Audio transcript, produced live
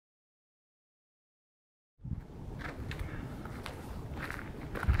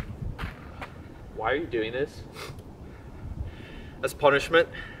Why are you doing this? As punishment.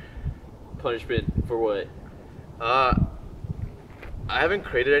 Punishment for what? I haven't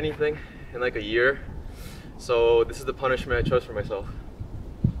created anything in like a year, so this is the punishment I chose for myself.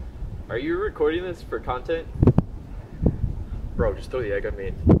 Are you recording this for content? Bro, just throw the egg at me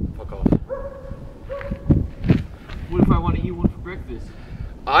and fuck off. What if I want to eat one for breakfast?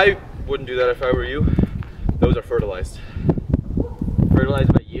 I wouldn't do that if I were you. Those are fertilized.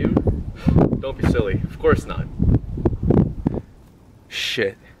 Fertilized by you? Don't be silly. Of course not.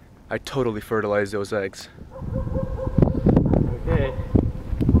 Shit. I totally fertilized those eggs. Okay.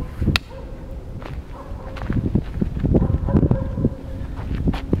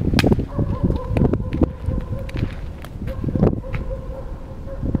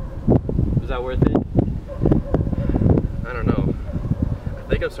 Was that worth it? I don't know. I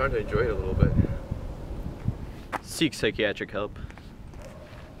think I'm starting to enjoy it a little bit. Seek psychiatric help.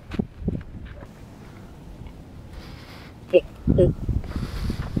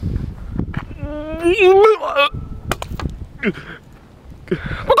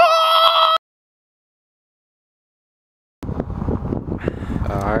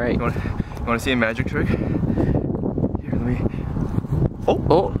 Alright, you wanna see a magic trick? Here, let me...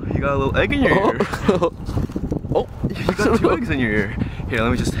 Oh, you got a little egg in your ear. Oh, you got 2 eggs in your ear. Here,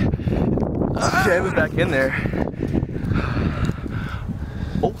 let me just jam it back in there.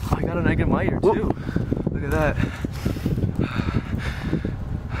 Oh, I got an egg in my ear too. Look at that.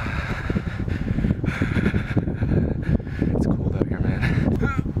 It's cold out here, man.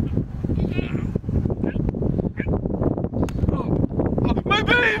 My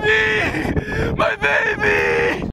baby! My baby!